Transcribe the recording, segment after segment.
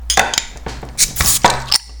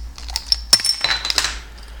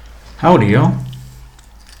Howdy, y'all.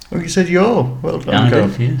 Oh, you said yo. Well done, I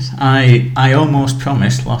Gav. did, yes. I almost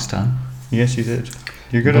promised last time. Yes, you did.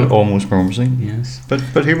 You're good at almost promising. Yes.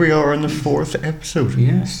 But here we are in the 4th episode.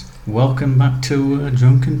 Yes. Welcome back to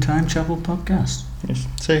Drunken Time Travel Podcast. Yes.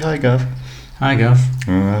 Say hi, Gav. Hi, Gav.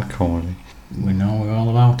 Comedy. We know we're all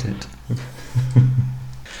about it.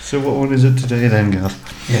 So what one is it today then,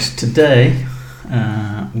 Gav? Yes, today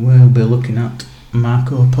we'll be looking at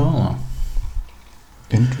Marco Polo,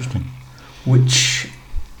 Interesting. which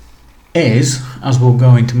is, as we'll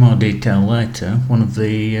go into more detail later, one of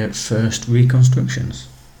the first reconstructions.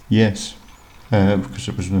 Yes. Because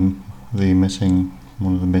it was one of the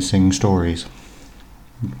missing stories.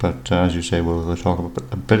 But as you say, we'll talk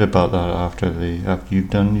a bit about that after you've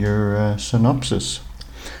done your synopsis,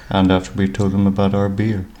 and after we've told them about our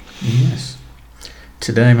beer. Yes.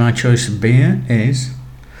 Today my choice of beer is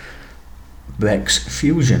Beck's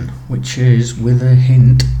Fusion, which is with a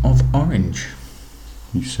hint of orange.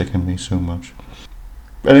 You sicken me so much.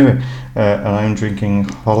 Anyway, and I'm drinking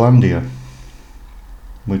Hollandia,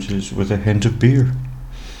 which is with a hint of beer.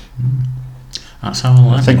 That's how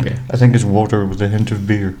I like it. I think it's water with a hint of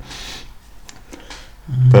beer.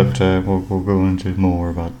 But we'll go into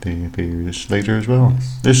more about the beers later as well.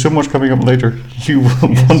 There's so much coming up later. You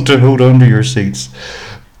want to hold on to your seats.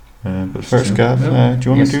 But first, Gav, do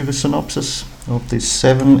you want to do the synopsis of the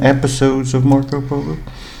 7 episodes of Marco Polo?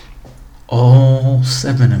 All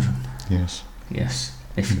 7 of them. Yes. Yes,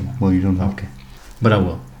 if you want. Well, you don't have. Okay. But I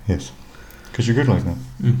will. Yes. Because you're good like that.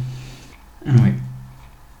 Anyway,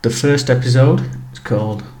 the first episode is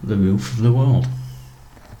called The Roof of the World.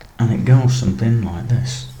 And it goes something like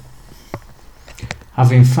this.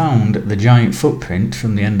 Having found the giant footprint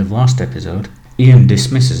from the end of last episode, Ian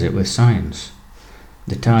dismisses it with science.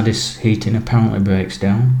 The TARDIS heating apparently breaks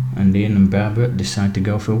down, and Ian and Barbara decide to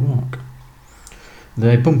go for a walk.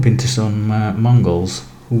 They bump into some Mongols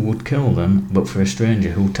who would kill them, but for a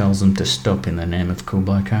stranger who tells them to stop in the name of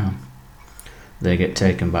Kublai Khan. They get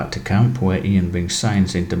taken back to camp, where Ian brings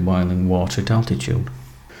science into boiling water at altitude.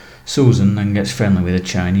 Susan then gets friendly with a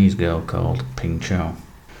Chinese girl called Ping Chao.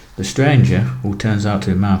 The stranger, who turns out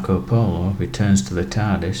to be Marco Polo, returns to the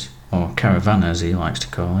TARDIS, or caravan as he likes to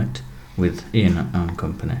call it, with Ian and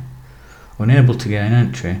company. Unable to gain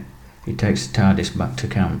entry, he takes the TARDIS back to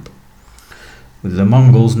camp. With the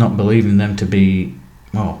Mongols not believing them to be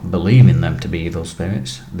evil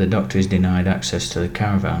spirits, the Doctor is denied access to the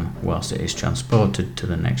caravan whilst it is transported to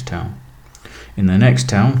the next town. In the next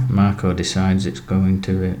town, Marco decides it's going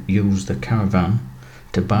to use the caravan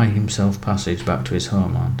to buy himself passage back to his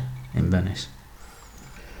homeland in Venice.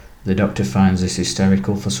 The Doctor finds this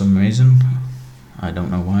hysterical for some reason. I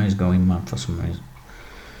don't know why he's going mad for some reason.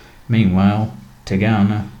 Meanwhile,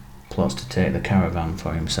 Tegana plots to take the caravan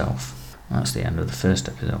for himself. That's the end of the first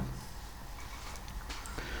episode.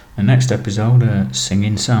 The next episode,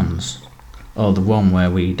 Singing Sands, or the one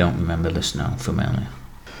where we don't remember the snow from earlier.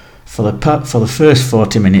 For the first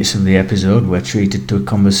 40 minutes of the episode, we're treated to a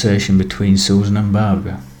conversation between Susan and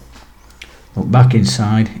Barbara. But back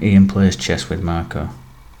inside, Ian plays chess with Marco.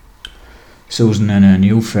 Susan and her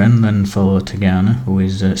new friend then follow Tegana, who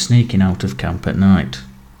is sneaking out of camp at night.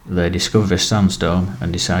 They discover a sandstorm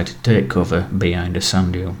and decide to take cover behind a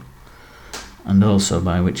sand dune. And also,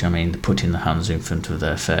 by which I mean putting the hands in front of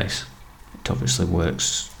their face. It obviously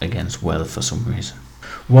works against weather for some reason.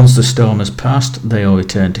 Once the storm has passed, they all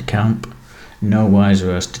return to camp, no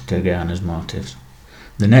wiser as to Tegana's motives.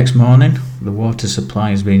 The next morning, the water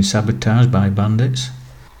supply is being sabotaged by bandits,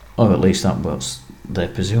 or at least that was they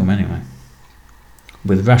presume anyway.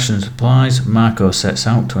 With ration supplies, Marco sets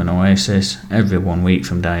out to an oasis every 1 week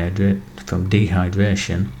from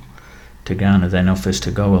dehydration. Tegana then offers to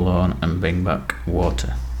go alone and bring back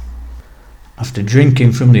water. After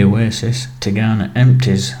drinking from the oasis, Tegana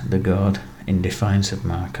empties the gourd in defiance of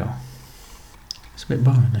Marco. It's a bit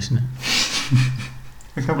boring, isn't it?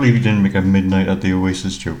 I can't believe you didn't make a midnight at the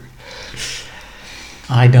Oasis joke.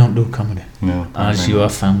 I don't do comedy. No. As you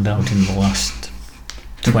have found out in the last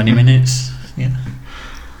 20 minutes. Yeah.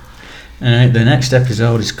 The next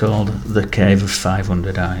episode is called The Cave of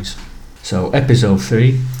 500 Eyes. So, episode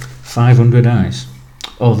 3, 500 Eyes.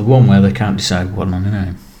 Or the one where they can't decide what on the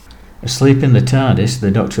name. Asleep in the TARDIS,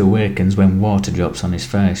 the Doctor awakens when water drops on his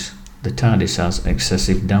face. The TARDIS has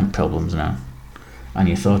excessive damp problems now, and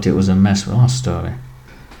you thought it was a mess with last story.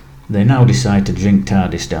 They now decide to drink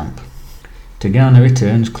TARDIS damp. Tegana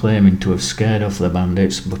returns claiming to have scared off the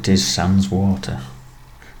bandits, but is sans water.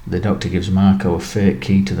 The Doctor gives Marco a fake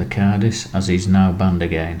key to the TARDIS as he's now banned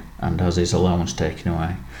again and has his allowance taken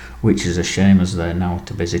away, which is a shame as they're now at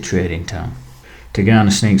a busy trading town.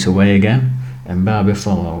 Tegana sneaks away again and Barbara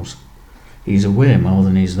follows. He's away more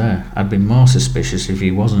than he's there. I'd be more suspicious if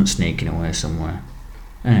he wasn't sneaking away somewhere.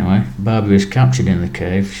 Anyway, Barbara is captured in the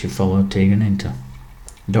cave she followed Tegan into.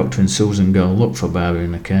 Doctor and Susan go look for Barbara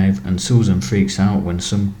in the cave, and Susan freaks out when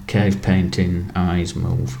some cave painting eyes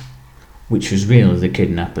move, which was really the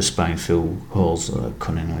kidnapper spying through holes that are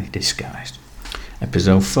cunningly disguised.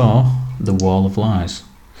 Episode 4, The Wall of Lies,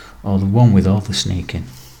 or the one with all the sneaking.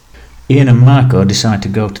 Ian and Marco decide to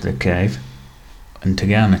go to the cave, and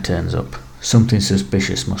Tegana turns up. Something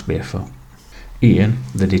suspicious must be afoot. Ian,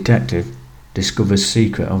 the detective, discovers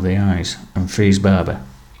secret of the eyes and frees Barbara,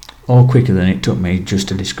 all quicker than it took me just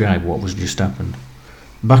to describe what was just happened.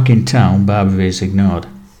 Back in town, Barbara is ignored.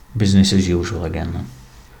 Business as usual again then.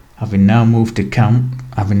 Having now moved the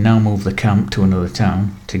camp to another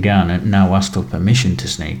town, Tegana now asks for permission to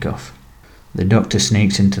sneak off. The doctor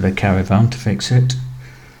sneaks into the caravan to fix it,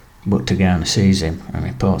 but Tegana sees him and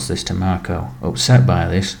reports this to Marco. Upset by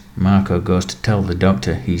this, Marco goes to tell the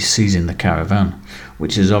doctor he's seizing the caravan,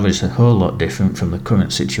 which is obviously a whole lot different from the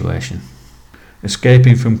current situation.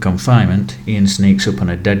 Escaping from confinement, Ian sneaks up on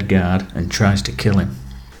a dead guard and tries to kill him.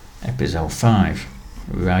 Episode 5,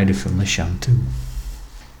 Rider from the Shantou.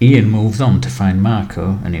 Ian moves on to find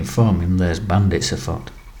Marco and inform him there's bandits afoot,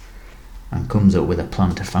 and comes up with a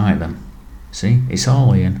plan to fight them. See, it's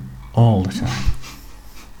all Ian, all the time.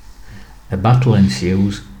 A battle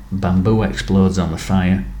ensues, bamboo explodes on the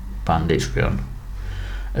fire, bandits run.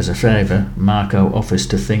 As a favour, Marco offers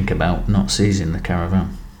to think about not seizing the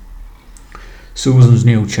caravan. Susan's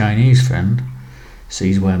new Chinese friend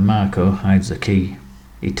sees where Marco hides the key.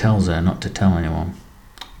 He tells her not to tell anyone.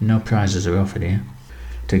 No prizes are offered here.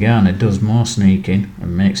 Tegana does more sneaking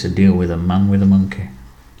and makes a deal with a man with a monkey.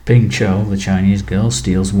 Ping Cho, the Chinese girl,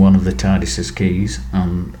 steals one of the TARDIS's keys,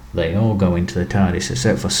 and they all go into the TARDIS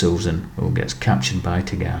except for Susan, who gets captured by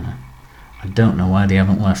Tegana. I don't know why they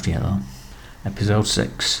haven't left yet though. Episode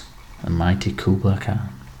 6, The Mighty Kubla Khan.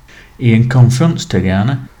 Ian confronts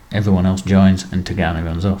Tegana, everyone else joins and Tegana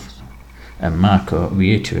runs off, and Marco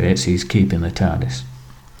reiterates he's keeping the TARDIS.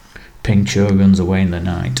 Ping Cho runs away in the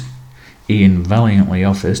night. Ian valiantly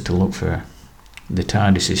offers to look for her. The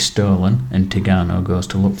TARDIS is stolen and Tegana goes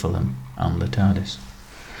to look for them and the TARDIS.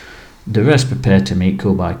 The rest prepare to meet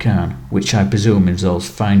Kublai Khan, which I presume involves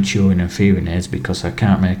fine-tuning and hearing aids because I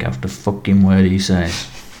can't make out the fucking word he says.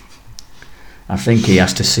 I think he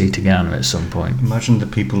has to see Tegana at some point. Imagine the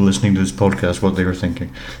people listening to this podcast what they were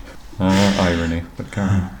thinking. Irony, but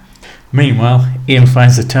Khan. Meanwhile, Ian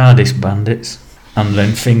finds the TARDIS bandits and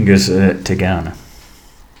then fingers Tegana.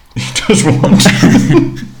 He does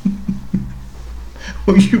what?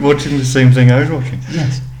 Were you watching the same thing I was watching?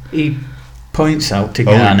 Yes. He points out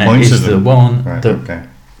Tegana is the one that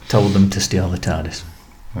told them to steal the TARDIS.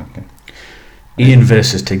 Okay. Ian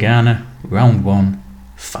versus Tegana, round 1,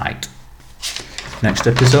 fight. Next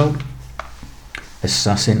episode,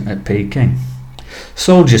 Assassin at Peking.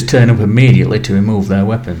 Soldiers turn up immediately to remove their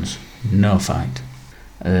weapons. No fight.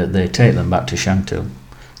 They take them back to Shantou.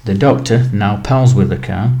 The Doctor, now pals with the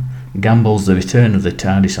Khan, gambles the return of the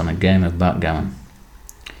TARDIS on a game of backgammon.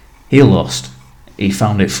 He lost. He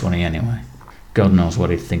found it funny anyway. God knows what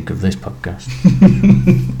he'd think of this podcast.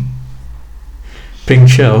 Ping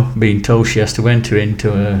Cho, being told she has to enter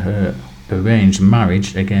into her arranged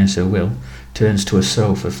marriage against her will, turns to a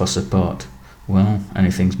sofa for support. Well,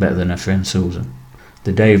 anything's better than her friend Susan.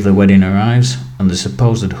 The day of the wedding arrives, and the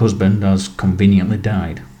supposed husband has conveniently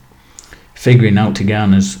died. Figuring out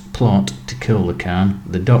Tegana's plot to kill the Khan,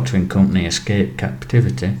 the Doctor and company escape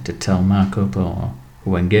captivity to tell Marco Polo,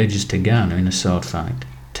 who engages Tegana in a sword fight.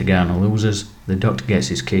 Tegana loses, the Doctor gets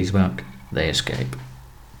his keys back, they escape.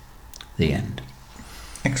 The end.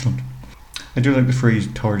 Excellent. I do like the phrase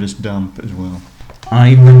TARDIS damp as well. I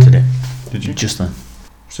invented it. Did you? Just then.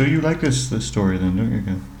 So you like this story then, don't you,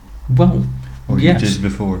 Gav? Well, or yes. You did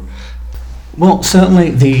before? Well, certainly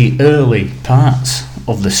the early parts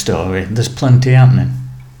of the story, there's plenty happening.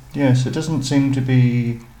 Yes, it doesn't seem to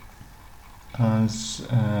be as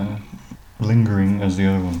lingering as the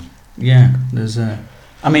other ones. Yeah, there's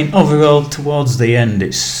I mean, overall, towards the end,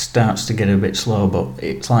 it starts to get a bit slow, but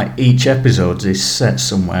it's like each episode is set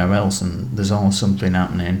somewhere else and there's always something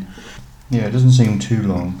happening. Yeah, it doesn't seem too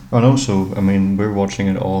long. And also, I mean, we're watching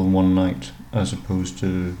it all in one night, as opposed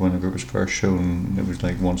to whenever it was first shown, it was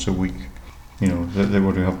like once a week. You know, they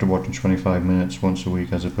would have to watch in 25 minutes once a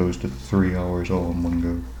week, as opposed to 3 hours all in one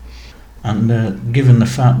go. And given the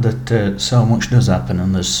fact that so much does happen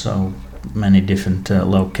and there's so many different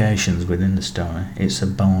locations within the story, it's a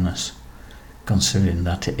bonus, considering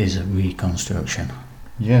that it is a reconstruction.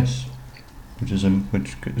 Yes, which is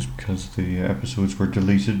because the episodes were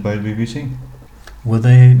deleted by the BBC. Were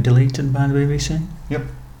they deleted by the BBC? Yep.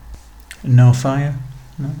 No fire?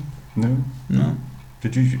 No. No? No.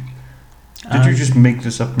 Did you just make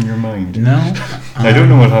this up in your mind? No. I don't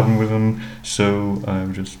know what happened with them, so I'll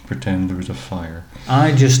just pretend there was a fire.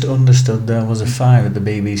 I just understood there was a fire at the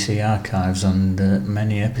BBC archives and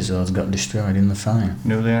many episodes got destroyed in the fire.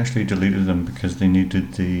 No, they actually deleted them because they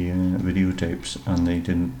needed the videotapes and they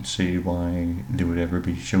didn't see why they would ever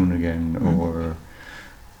be shown again or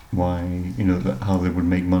why, how they would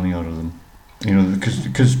make money out of them. Because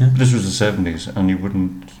this was the 70s and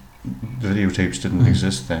the videotapes didn't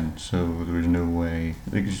exist then, so there was no way,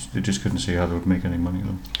 they just couldn't see how they would make any money of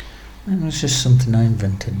them. It was just something I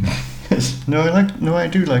invented. Yes. I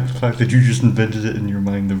do like the fact that you just invented it in your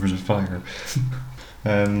mind there was a fire.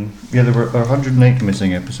 There were 108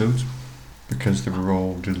 missing episodes because they were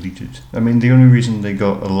all deleted. I mean, the only reason they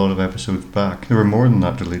got a lot of episodes back, there were more than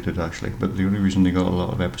that deleted actually, but the only reason they got a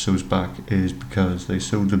lot of episodes back is because they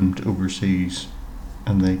sold them to overseas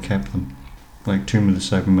and they kept them. Like Tomb of the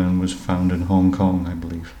Cybermen was found in Hong Kong, I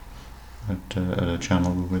believe, at a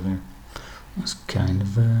channel over there. That's kind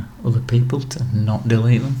of other people to not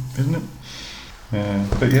delete them, isn't it?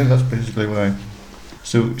 But yeah, that's basically why.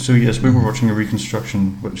 So yes, we were watching a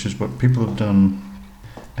reconstruction, which is what people have done.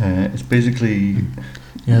 It's basically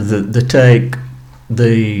they take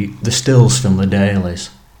the stills from the dailies,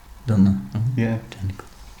 don't they? Oh, yeah,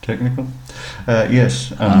 technical.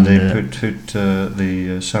 Yes, and they put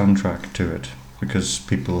the soundtrack to it because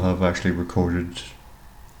people have actually recorded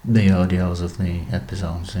the audios of the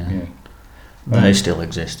episodes. Yeah. They still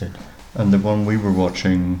existed. And the one we were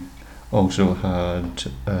watching also had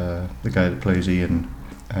the guy that plays Ian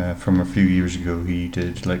from a few years ago. He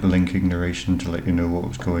did like linking narration to let you know what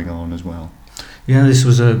was going on as well. Yeah, this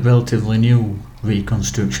was a relatively new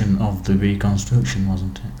reconstruction of the reconstruction,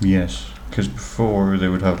 wasn't it? Yes, because before they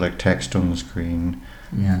would have like text on the screen,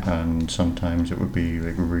 and sometimes it would be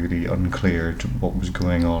like really unclear to what was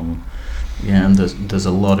going on. Yeah, and there's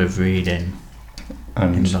a lot of reading.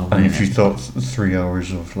 And if you thought 3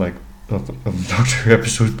 hours of Doctor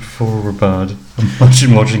episodes before were bad,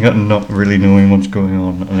 imagine watching it and not really knowing what's going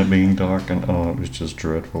on and it being dark and it was just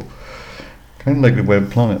dreadful. Kind of like the Web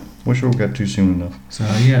Planet, which we'll get to soon enough. So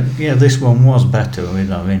yeah, this one was better with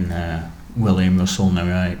having William Russell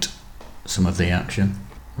narrate some of the action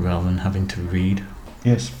rather than having to read.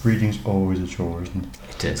 Yes, reading's always a chore, isn't it?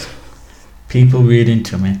 It is. People reading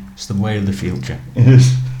to me, it's the way of the future. It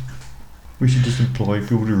is. We should just employ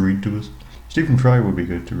people to read to us. Stephen Fry would be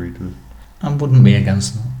good to read to us. I wouldn't be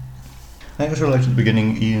against that. I also liked at the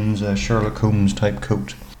beginning Ian's Sherlock Holmes type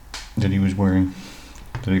coat that he was wearing,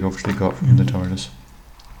 that he obviously got from the TARDIS.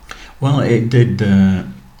 Well, it did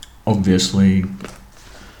obviously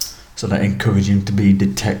sort of encourage him to be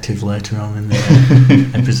detective later on in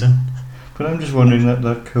the episode. But I'm just wondering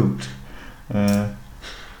that coat.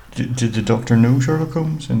 Did the Doctor know Sherlock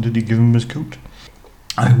Holmes and did he give him his coat?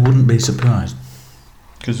 I wouldn't be surprised.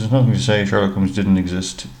 Because there's nothing to say Sherlock Holmes didn't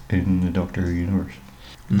exist in the Doctor Who universe.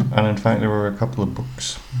 No. And in fact there were a couple of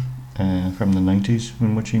books from the 90s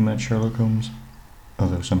in which he met Sherlock Holmes.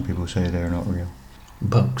 Although some people say they're not real.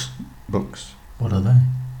 Books? Books. What are they?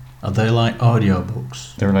 Are they like audio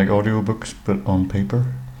books? They're like audio books but on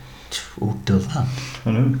paper. Who does that?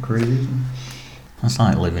 I know, crazy, isn't it? That's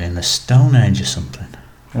like living in the Stone Age or something.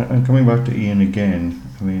 And coming back to Ian again,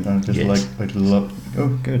 I mean, I'd love. Oh,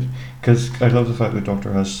 good, because I love the fact that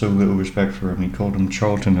Doctor has so little respect for him. He called him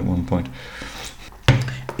Charlton at one point.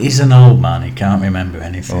 He's an old man. He can't remember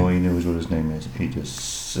anything. Oh, he knows what his name is. He just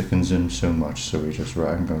sickens him so much. So he just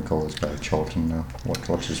I'm going to call this guy Charlton now.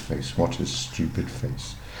 Watch his face. Watch his stupid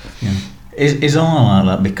face. Yeah, he's only like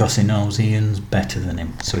that because he knows Ian's better than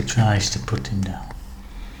him, so he tries to put him down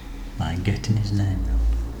by getting his name wrong.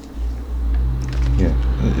 Yeah,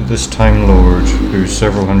 this Time Lord, who's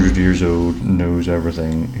several hundred years old, knows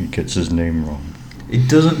everything. He gets his name wrong. He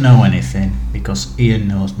doesn't know anything because Ian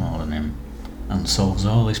knows more than him and solves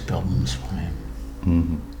all his problems for him.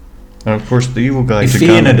 Mm-hmm. And of course, the evil guy. If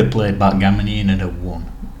Ian had played backgammon, Ian would have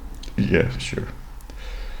won. Yeah, sure.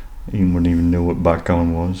 Ian wouldn't even know what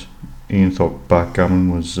backgammon was. Ian thought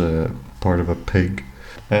backgammon was part of a pig.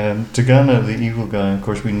 Tagana, the evil guy, of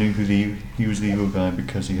course, we knew he was the evil guy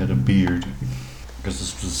because he had a beard. Because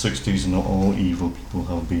this was the 60s and not all evil people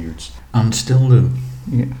have beards. And still do.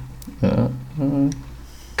 Yeah.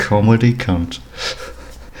 Comedy cunt.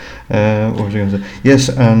 What was I going to say? Yes,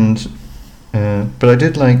 and but I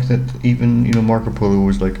did like that even, Marco Polo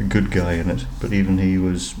was like a good guy in it, but even he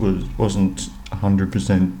wasn't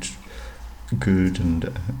 100% good and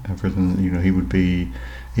everything.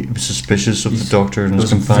 He was suspicious of the Doctor and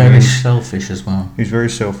his companions. Very selfish as well. He's very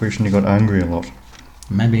selfish and he got angry a lot.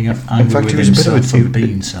 Maybe he got angry fact, with he was a bit of a himself for dude.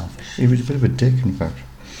 being selfish. He was a bit of a dick, in fact.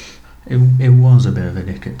 It was a bit of a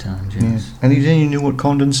dick at times, yes. And he didn't even know what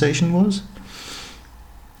condensation was?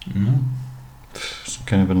 No. Some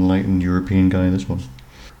kind of enlightened European guy, this one.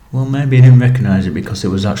 Well, maybe he didn't recognise it because it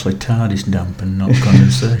was actually TARDIS damp and not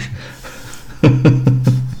condensation.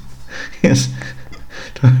 Yes.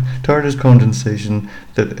 TARDIS condensation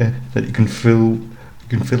that you can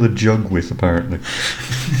fill a jug with, apparently.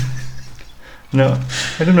 No,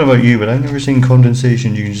 I don't know about you, but I've never seen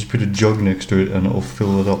condensation. You can just put a jug next to it and it'll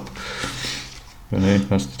fill it up. And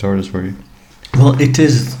that's the TARDIS for you. Well, it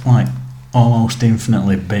is like almost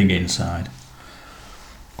infinitely big inside.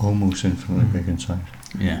 Almost infinitely big inside.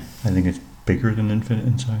 Yeah. I think it's bigger than infinite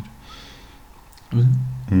inside. Was it?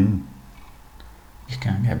 Mm. You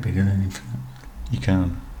can't get bigger than infinite. You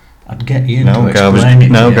can. I'd get you Now to explain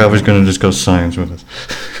it. Now to Gav is going to discuss science with us.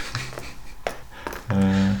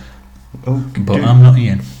 But I'm not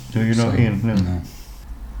Ian. No, you're not Ian. No.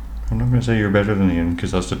 I'm not going to say you're better than Ian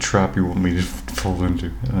because that's the trap you want me to fall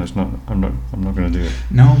into. And it's not. I'm not going to do it.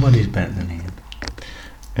 Nobody's better than Ian.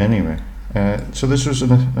 Anyway, so this was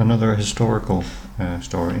another historical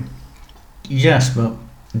story. Yes, but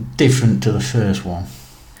different to the first one.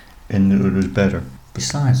 In that it was better.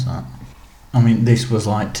 Besides that, I mean, this was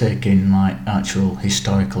like taking like actual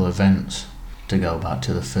historical events to go back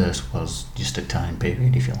to. The first was just a time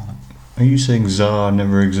period, if you like. Are you saying Za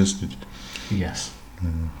never existed? Yes.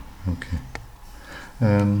 Okay.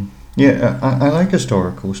 Yeah, I like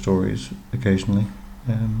historical stories occasionally.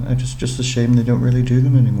 It's just a shame they don't really do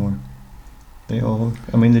them anymore. They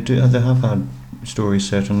have had stories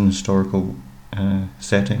set in an historical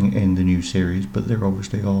setting in the new series, but they're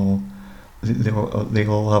obviously they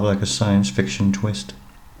all have like a science fiction twist.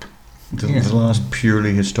 The last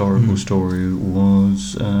purely historical story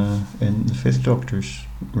was in the Fifth Doctor's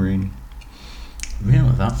reign.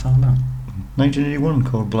 Really, that far back? 1981,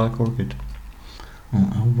 called Black Orchid.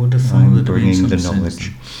 Well, I would have thought I'm there'd been bringing the some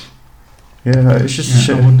knowledge. sense. Yeah, it's just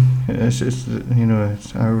Yeah, it's just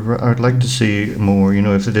I would like to see more.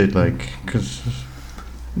 If they did because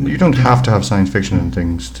you don't have to have science fiction and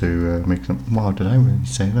things to make them. Wow, did I really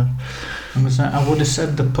say that? I would have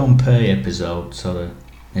said the Pompeii episode sort of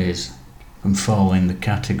is and fall in the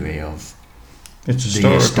category of It's the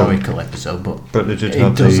historical episode, but it did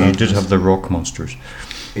have the rock monsters.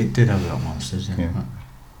 It did have rock monsters. Yeah.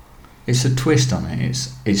 It's a twist on it.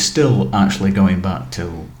 It's still actually going back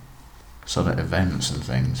to sort of events and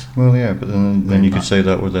things. Well, yeah, but then you could say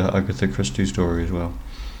that with the Agatha Christie story as well.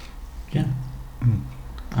 Yeah.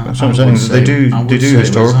 That's what I'm saying. They do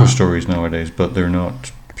historical stories nowadays, but they're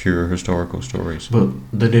not pure historical stories. But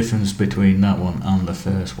the difference between that one and the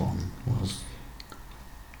first one was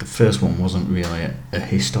the first one wasn't really a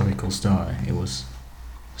historical story. It was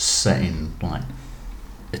set in like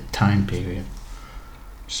a time period.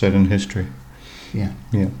 Set in history. Yeah.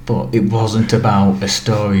 Yeah. But it wasn't about a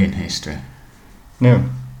story in history. No.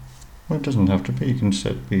 Well, it doesn't have to be. It can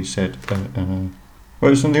be set.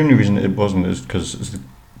 Well, it's the only reason it wasn't is because it's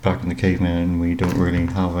back in the caveman and we don't really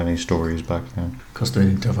have any stories back then. Because they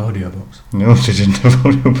didn't have audiobooks. No, they didn't have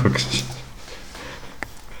audiobooks.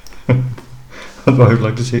 Although I'd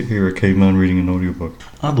like to hear a caveman reading an audiobook.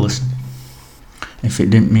 I'd listen. If it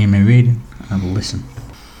didn't mean me reading, I'd listen.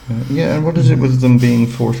 Yeah, and what is it with them being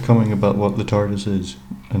forthcoming about what the TARDIS is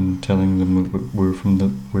and telling them we're from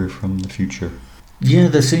the future? Yeah,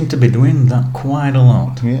 they seem to be doing that quite a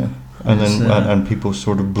lot. Yeah, and people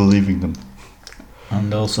sort of believing them,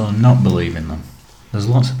 and also not believing them. There's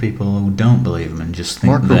lots of people who don't believe them and just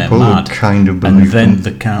think Marco they're Polo mad, kind of and believe then them.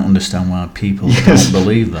 they can't understand why people don't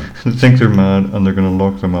believe them. They think they're mad and they're going to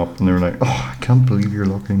lock them up, and they're like, "Oh, I can't believe you're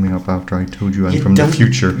locking me up after I told you I'm from the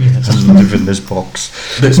future yes. and live in this box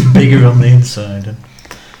that's bigger on the inside."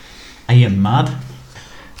 Are you mad?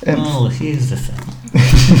 Well, here's the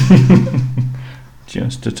thing.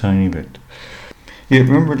 Just a tiny bit. Yeah,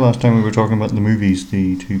 remember last time we were talking about the movies,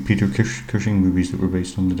 the two Peter Cushing movies that were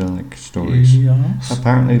based on the Dalek stories? Yes.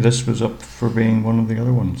 Apparently this was up for being one of the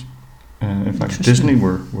other ones. In fact, Disney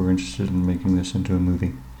were interested in making this into a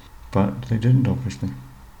movie, but they didn't, obviously.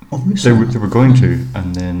 They were going to,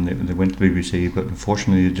 and then they went to the BBC, but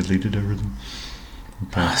unfortunately they deleted everything.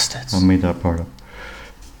 Bastards. I made that part up.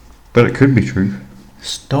 But it could be true.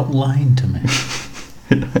 Stop lying to me.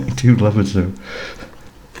 I do love it so.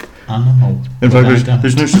 I know. In fact,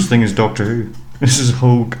 there's no such thing as Doctor Who. This is a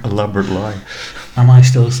whole elaborate lie. Am I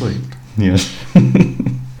still asleep? Yes.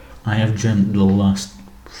 I have dreamt the last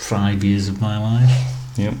 5 years of my life.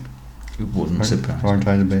 Yep. It wouldn't surprise me. Aren't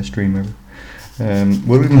I the best dream ever?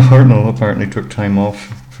 William Hartnell apparently took time off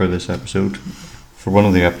for this episode For one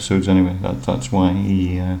of the episodes, anyway. That's why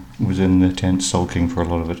he was in the tent sulking for a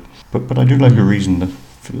lot of it. But I do like the reason that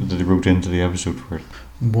they wrote into the episode for it.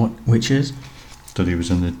 Which is? That he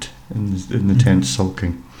was in the tent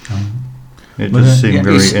sulking. Oh. It does seem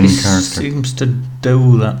very in character. Seems to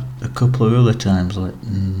do that a couple of other times, like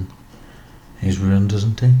his run,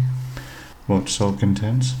 doesn't he? What, sulk in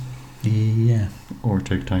tents? Yeah. Or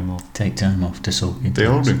take time off? Take time off to sulk in They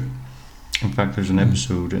all tents. do. In fact, there's an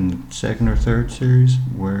episode in the second or third series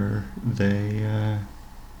where they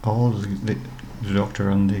all the Doctor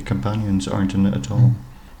and the companions aren't in it at all.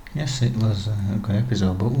 Yes, it was a good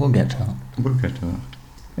episode, but we'll get to that. We'll get to that.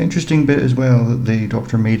 Interesting bit as well that the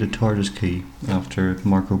Doctor made a TARDIS key after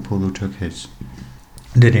Marco Polo took his.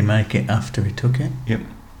 Did he make it after he took it? Yep.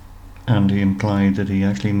 And he implied that he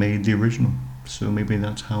actually made the original. So maybe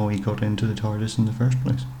that's how he got into the TARDIS in the first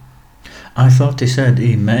place. I thought he said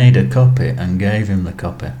he made a copy and gave him the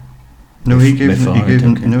copy. No, he gave before him, he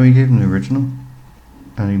took it. he gave him the original,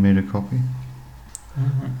 and he made a copy.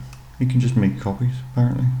 Alright. He can just make copies,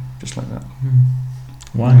 apparently, just like that.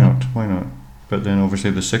 Why not? Why not? But then obviously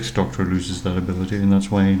the Sixth Doctor loses that ability, and that's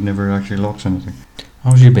why he never actually locks anything.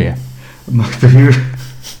 How's your beer? My beer,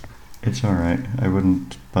 it's all right. I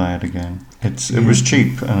wouldn't buy it again. It was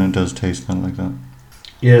cheap, and it does taste kind of like that.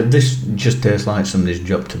 Yeah, this just tastes like somebody's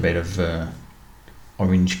dropped a bit of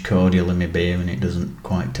orange cordial in my beer and it doesn't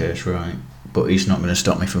quite taste right. But it's not going to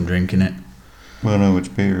stop me from drinking it. Well, no, it's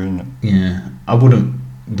beer, isn't it? Yeah, I wouldn't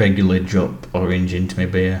regularly drop orange into my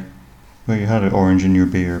beer. Well, you had an orange in your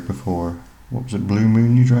beer before. What was it, Blue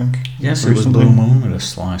Moon you drank? Yes, recently? it was Blue Moon with a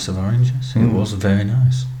slice of oranges. It was very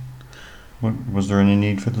nice. Was there any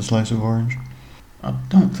need for the slice of orange? I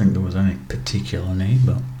don't think there was any particular need,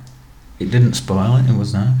 but it didn't spoil it. It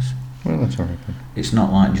was nice. Well, that's all right then. It's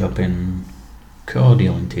not like dropping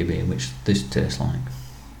cordial into beer, which this tastes like.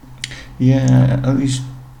 Yeah, at least,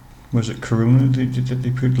 was it Corona? Did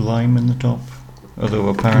they put lime in the top? Although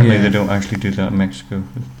apparently Yeah. they don't actually do that in Mexico.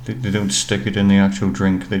 They don't stick it in the actual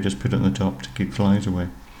drink, they just put it in the top to keep flies away.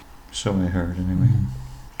 So I heard, anyway.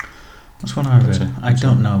 That's what I That's read. it. I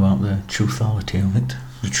don't know about the truthality of it.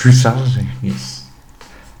 The truthality. Yes.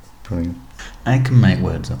 Brilliant. I can make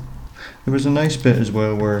words up. There was a nice bit as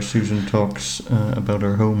well where Susan talks about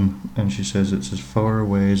her home, and she says it's as far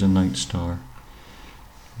away as a night star.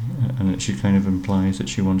 And she kind of implies that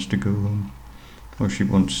she wants to go home. Or she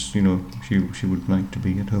wants, she would like to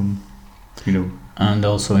be at home, And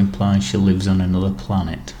also implies she lives on another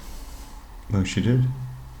planet. Well, she did.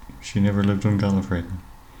 She never lived on Gallifrey.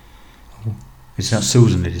 Is that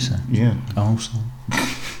Susan, did you say? Yeah. Oh, so.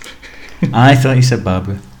 I thought you said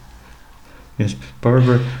Barbara. Yes,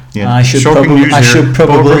 Barbara. Yeah. I should Shocking probably, news I here. should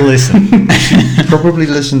probably Barbara listen. probably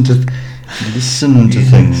listen to Yes.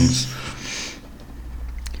 things.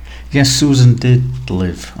 Yes, Susan did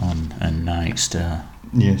live on a night star.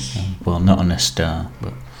 Yes. Well, not on a star,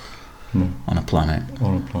 but No. on a planet.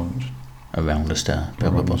 On a planet. Around a star,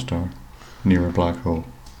 Around probably. a star. Near a black hole.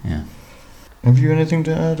 Yeah. Have you anything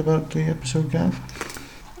to add about the episode, Gav?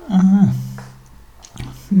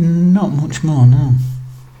 Not much more, no.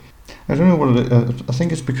 I don't know what it is. I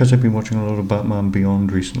think it's because I've been watching a lot of Batman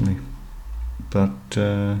Beyond recently. But,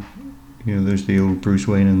 there's the old Bruce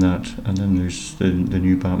Wayne in that, and then there's the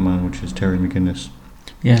new Batman, which is Terry McGinnis.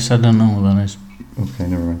 Yes, I don't know what that is. Okay,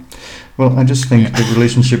 never mind. Well, I just think the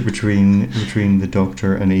relationship between the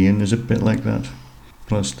Doctor and Ian is a bit like that.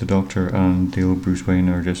 Plus, the Doctor and the old Bruce Wayne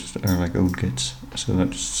are like old kids, so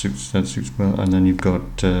that suits well. And then you've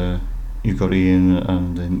got Ian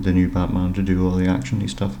and the new Batman to do all the actiony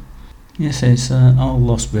stuff. Yes, it's all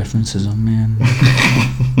lost references on me.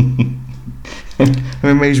 And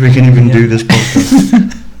I'm amazed we can even do this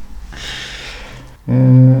podcast.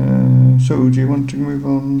 So, do you want to move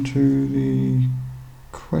on to the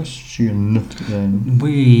question then?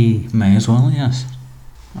 we may as well, yes.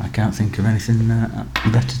 I can't think of anything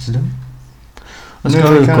better to do. Let's No, go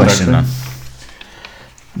I to the can't, question actually. then.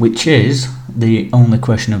 Which is the only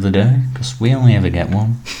question of the day, because we only ever get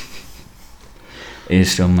one.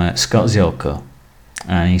 Is from Scott Zielko.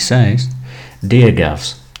 And he says, Dear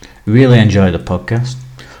Gavs, really enjoy the podcast,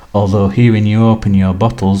 although hearing you open your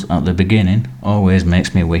bottles at the beginning always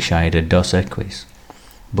makes me wish I had a Dos Equis,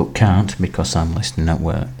 but can't because I'm listening at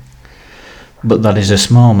work. But that is a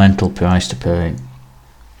small mental price to pay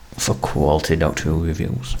for quality Doctor Who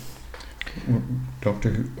reviews.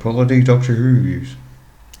 Quality Doctor Who reviews.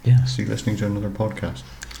 Yes, Is he listening to another podcast?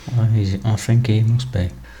 I think he must be.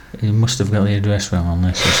 He must have got the address wrong on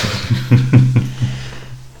this or something.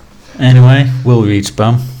 Anyway, we'll read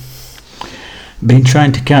spam. Been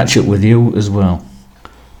trying to catch up with you as well.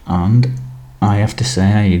 And I have to say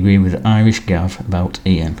I agree with Irish Gav about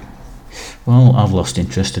Ian. Well, I've lost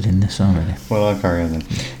interest in this already. Well, I'll carry on then.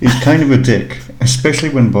 He's kind of a dick, especially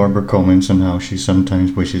when Barbara comments on how she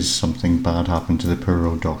sometimes wishes something bad happened to the poor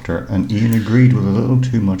old doctor, and Ian agreed with a little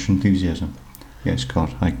too much enthusiasm. Yes,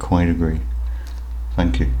 Scott, I quite agree.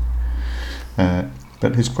 Thank you. But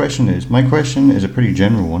my question is a pretty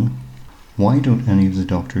general one. Why don't any of the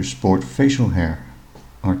doctors sport facial hair?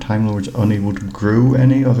 Are Time Lords unable to grow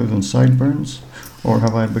any other than sideburns? Or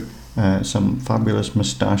have I some fabulous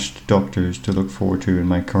moustached doctors to look forward to in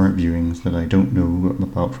my current viewings that I don't know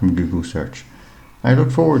about from Google search? I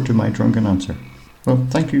look forward to my drunken answer. Well,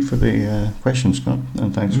 thank you for the question, Scott,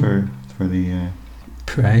 and thanks for the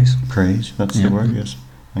praise. Praise, that's the word, yes.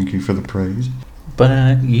 Thank you for the praise.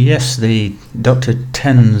 But yes, the doctor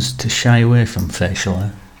tends to shy away from facial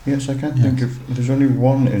hair. Yes, I can't think of... There's only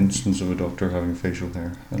one instance of a doctor having facial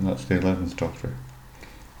hair, and that's the 11th Doctor.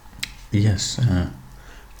 Yes,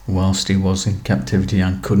 whilst he was in captivity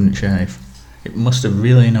and couldn't shave. It must have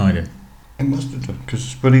really annoyed him. It must have done,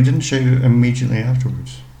 but he didn't shave immediately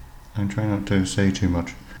afterwards. I'm trying not to say too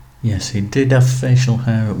much. Yes, he did have facial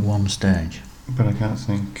hair at one stage. But I can't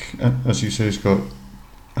think... as you say, Scott,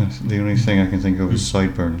 the only thing I can think of is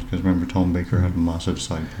sideburns, because remember Tom Baker had massive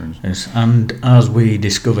sideburns. Yes, and as we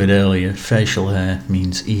discovered earlier, facial hair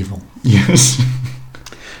means evil. Yes.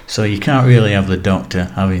 So you can't really have the Doctor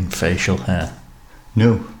having facial hair.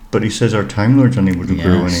 No, but he says our Time Lord's unable to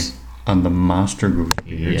grow any, and the Master grows a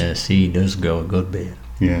beard. Yes, he does grow a good beard.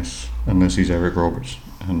 Yes, unless he's Eric Roberts,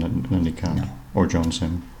 and then he can't. No. Or John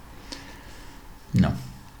Sim. No.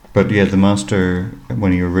 But yeah, the Master,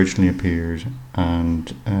 when he originally appeared, and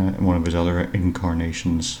one of his other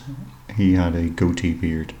incarnations, he had a goatee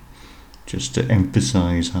beard, just to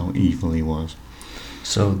emphasise how evil he was.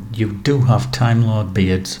 So you do have Time Lord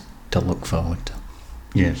beards to look forward to.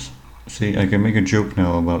 Yes. See, I can make a joke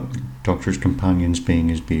now about Doctor's companions being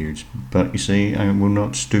his beards, but you see, I will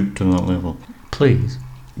not stoop to that level. Please.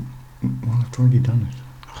 Well, I've already done it.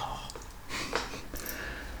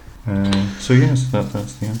 So yes,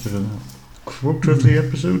 that's the answer to that. Quote of the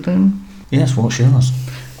episode then? Yes, what's yours?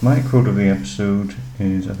 My quote of the episode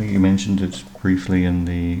is, I think you mentioned it briefly in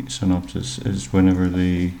the synopsis, is whenever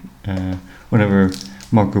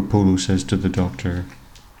Marco Polo says to the Doctor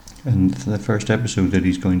in the first episode that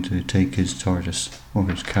he's going to take his TARDIS or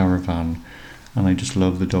his caravan, and I just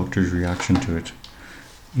love the Doctor's reaction to it.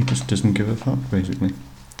 He just doesn't give a fuck, basically.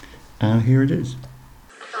 And here it is.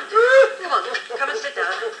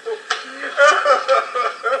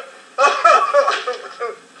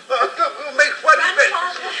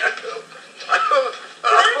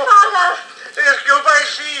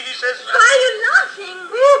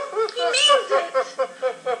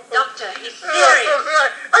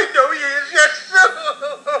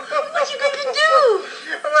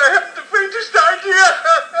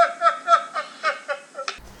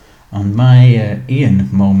 On my Ian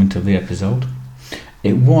moment of the episode,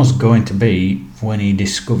 it was going to be when he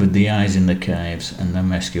discovered the eyes in the caves and then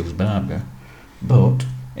rescues Barbara, but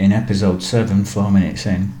in episode 7, 4 minutes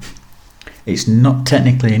in, it's not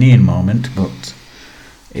technically an Ian moment, but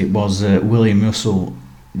it was William Russell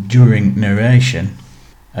during narration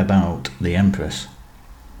about the Empress,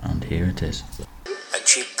 and here it is. And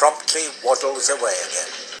she promptly waddles away again.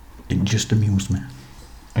 It just amused me.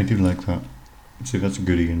 I do like that. See, that's a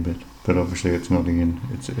good Ian bit, but obviously it's not Ian,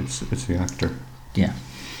 it's the actor. Yeah,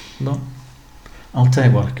 but I'll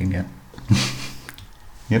take what I can get.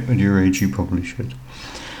 Yep, at your age you probably should.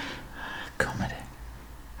 Comedy.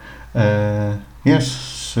 Yes,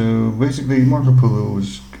 so basically Marco Polo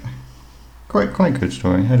was quite good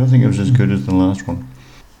story. I don't think it was as good as the last one.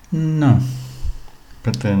 No.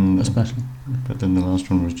 But then the last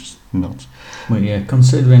one was just nuts. Well, yeah,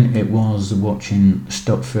 considering it was watching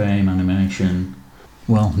stop frame animation,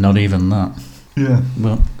 well, not even that. Yeah.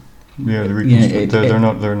 But yeah, they're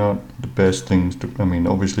not the best things to. I mean,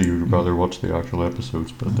 obviously you'd rather watch the actual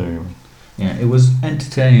episodes, but there you are. Yeah, it was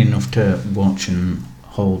entertaining enough to watch and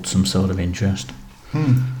hold some sort of interest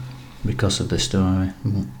because of the story.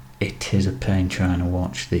 It is a pain trying to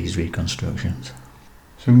watch these reconstructions.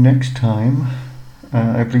 So next time,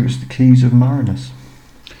 I believe it's the Keys of Marinus.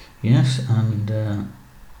 Yes, and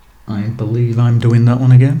I believe I'm doing that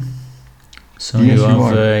one again. So yes, you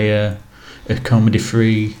have a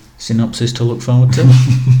comedy-free synopsis to look forward to.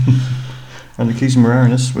 And the Keys of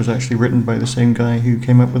Marinus was actually written by the same guy who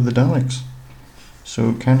came up with the Daleks.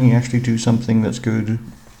 So can he actually do something that's good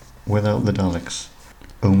without the Daleks?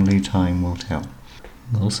 Only time will tell.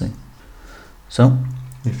 We'll see. So,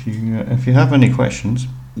 if you have any questions,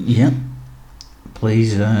 yeah,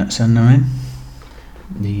 please send them in.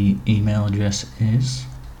 The email address is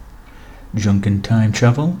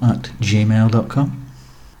drunkenTimeTravel@gmail.com.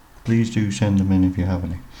 Please do send them in if you have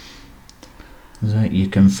any. You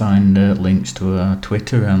can find links to our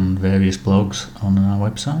Twitter and various blogs on our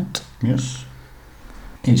website. Yes.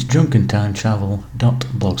 It's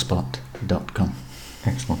drunkentimetravel.blogspot.com.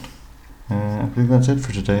 Excellent. I believe that's it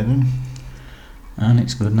for today then. And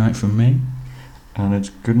it's good night from me. And it's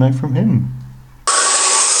good night from him.